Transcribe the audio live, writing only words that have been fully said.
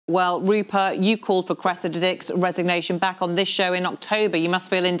Well, Rupa, you called for Cressida Dick's resignation back on this show in October. You must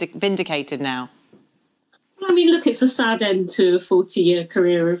feel vindicated now. I mean, look, it's a sad end to a 40-year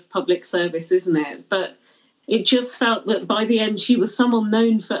career of public service, isn't it? But it just felt that by the end, she was someone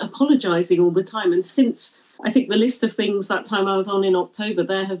known for apologising all the time. And since, I think, the list of things that time I was on in October,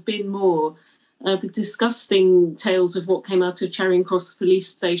 there have been more. The disgusting tales of what came out of Charing Cross Police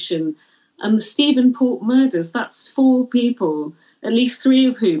Station and the Stephen Port murders. That's 4 people, at least 3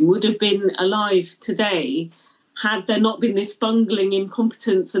 of whom would have been alive today had there not been this bungling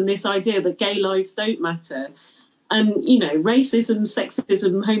incompetence and this idea that gay lives don't matter. And, you know, racism,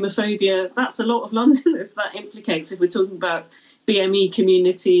 sexism, homophobia, that's a lot of Londoners that implicates if we're talking about BME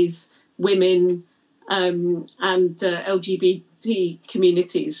communities, women and LGBT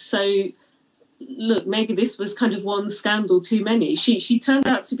communities. So, look, maybe this was kind of one scandal too many. She turned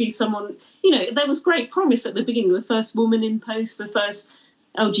out to be someone, you know, there was great promise at the beginning, the first woman in post, the first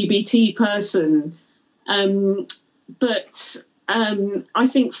LGBT person. But I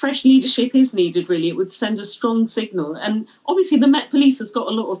think fresh leadership is needed, really. It would send a strong signal. And obviously the Met Police has got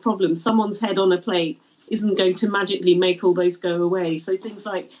a lot of problems. Someone's head on a plate isn't going to magically make all those go away. So things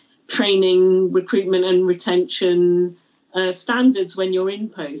like training, recruitment and retention, standards when you're in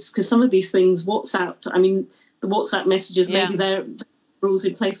post, because some of these things, WhatsApp, I mean, the WhatsApp messages, maybe they're rules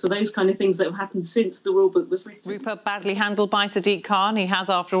in place for those kind of things that have happened since the rule book was written. Rupa, badly handled by Sadiq Khan. He has,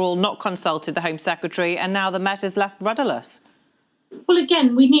 after all, not consulted the Home Secretary, and now the Met is left rudderless. Well,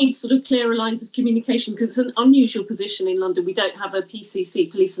 again, we need sort of clearer lines of communication because it's an unusual position in London. We don't have a PCC,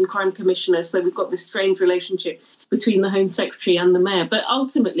 Police and Crime Commissioner, so we've got this strange relationship between the Home Secretary and the Mayor. But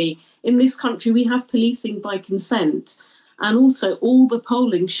ultimately, in this country, we have policing by consent. And also all the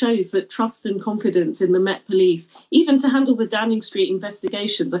polling shows that trust and confidence in the Met Police, even to handle the Downing Street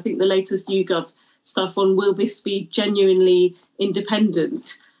investigations, I think the latest YouGov stuff on will this be genuinely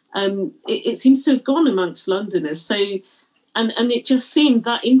independent, it seems to have gone amongst Londoners. So, and it just seemed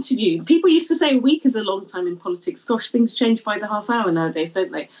that interview, people used to say a week is a long time in politics. Gosh, things change by the half hour nowadays,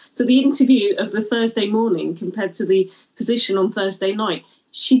 don't they? So the interview of the Thursday morning compared to the position on Thursday night,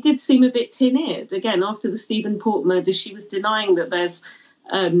 she did seem a bit tin-eared. Again, after the Stephen Port murder, she was denying that there's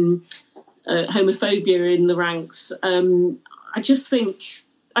homophobia in the ranks. I just think,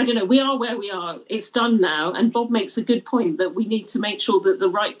 I don't know, we are where we are. It's done now. And Bob makes a good point that we need to make sure that the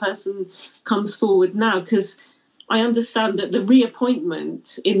right person comes forward now, because I understand that the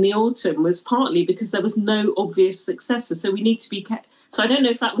reappointment in the autumn was partly because there was no obvious successor. So we need to be... So I don't know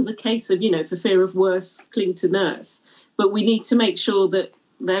if that was a case of, you know, for fear of worse, cling to nurse. But we need to make sure that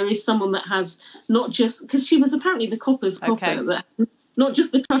there is someone that has not just, because she was apparently the copper's copper, that not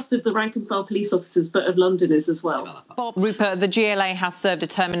just the trust of the rank and file police officers, but of Londoners as well. Bob, Rupa, the GLA has served a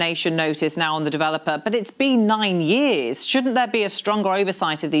termination notice now on the developer, but it's been 9 years. Shouldn't there be a stronger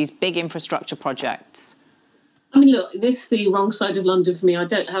oversight of these big infrastructure projects? I mean, look, this is the wrong side of London for me. I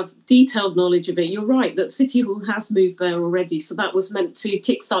don't have detailed knowledge of it. You're right that City Hall has moved there already. So that was meant to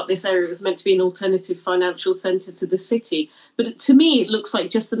kickstart this area. It was meant to be an alternative financial centre to the city. But to me, it looks like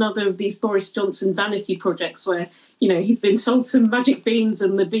just another of these Boris Johnson vanity projects where, you know, he's been sold some magic beans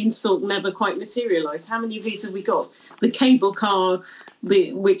and the beanstalk never quite materialised. How many of these have we got? The cable car,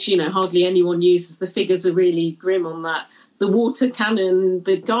 which, you know, hardly anyone uses. The figures are really grim on that. The water cannon,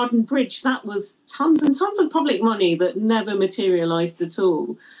 the garden bridge, that was tons and tons of public money that never materialised at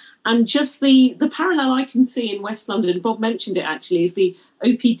all. And just the parallel I can see in West London, Bob mentioned it actually, is the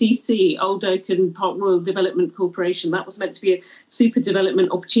OPDC, Old Oak and Park Royal Development Corporation. That was meant to be a super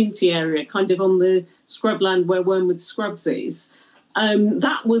development opportunity area, kind of on the scrubland where Wormwood Scrubs is.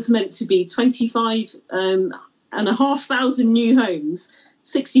 That was meant to be 25,500 new homes,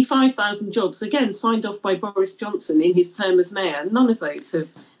 65,000 jobs, again, signed off by Boris Johnson in his term as mayor. None of those have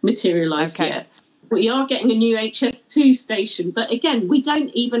materialised yet. We are getting a new HS2 station, but again, we don't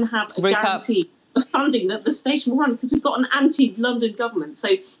even have a guarantee of funding that the station will run because we've got an anti-London government. So,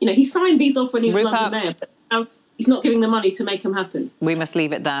 you know, he signed these off when he was London mayor, but now he's not giving the money to make them happen. We must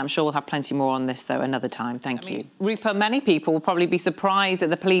leave it there. I'm sure we'll have plenty more on this, though, another time. Thank you. Rupa, many people will probably be surprised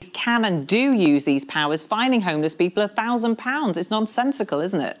that the police can and do use these powers, fining homeless people £1,000. It's nonsensical,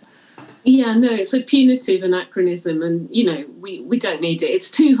 isn't it? Yeah, no, it's a punitive anachronism and, you know, we don't need it.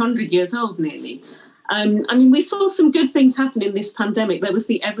 It's 200 years old nearly. I mean, we saw some good things happen in this pandemic. There was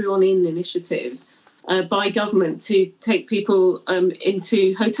the Everyone In initiative by government to take people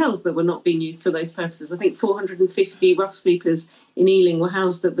into hotels that were not being used for those purposes. I think 450 rough sleepers in Ealing were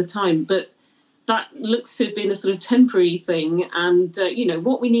housed at the time, but that looks to have been a sort of temporary thing. And, you know,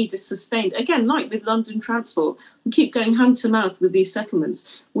 what we need is sustained. Again, like with London Transport, we keep going hand to mouth with these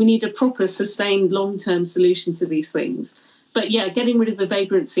settlements. We need a proper, sustained, long-term solution to these things. But yeah, getting rid of the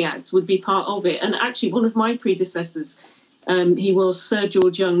Vagrancy Act would be part of it. And actually, one of my predecessors, he was Sir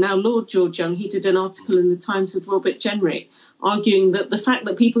George Young, now Lord George Young. He did an article in the Times with Robert Jenrick arguing that the fact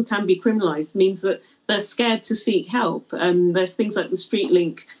that people can be criminalised means that they're scared to seek help. There's things like the Street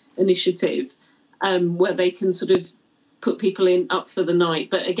Link initiative where they can sort of put people in up for the night.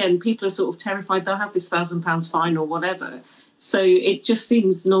 But again, people are sort of terrified they'll have this £1,000 fine or whatever. So it just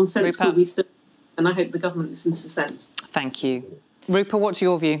seems nonsensical. And I hope the government listens to sense. Thank you. Rupa, what's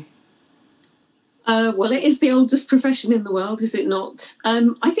your view? Well, it is the oldest profession in the world, is it not?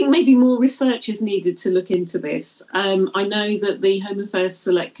 I think maybe more research is needed to look into this. I know that the Home Affairs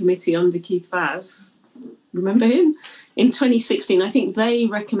Select Committee under Keith Vaz, remember him? In 2016, I think they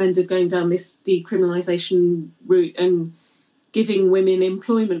recommended going down this decriminalisation route and giving women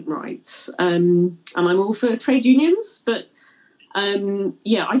employment rights. And I'm all for trade unions, but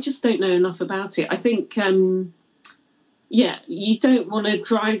yeah, I just don't know enough about it. I think, yeah, you don't want to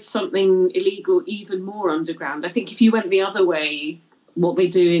drive something illegal even more underground. I think if you went the other way, what they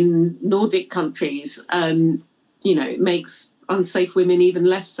do in Nordic countries, you know, it makes unsafe women even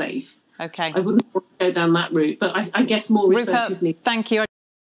less safe. Okay. I wouldn't want to go down that route, but I guess more research is needed. Thank you.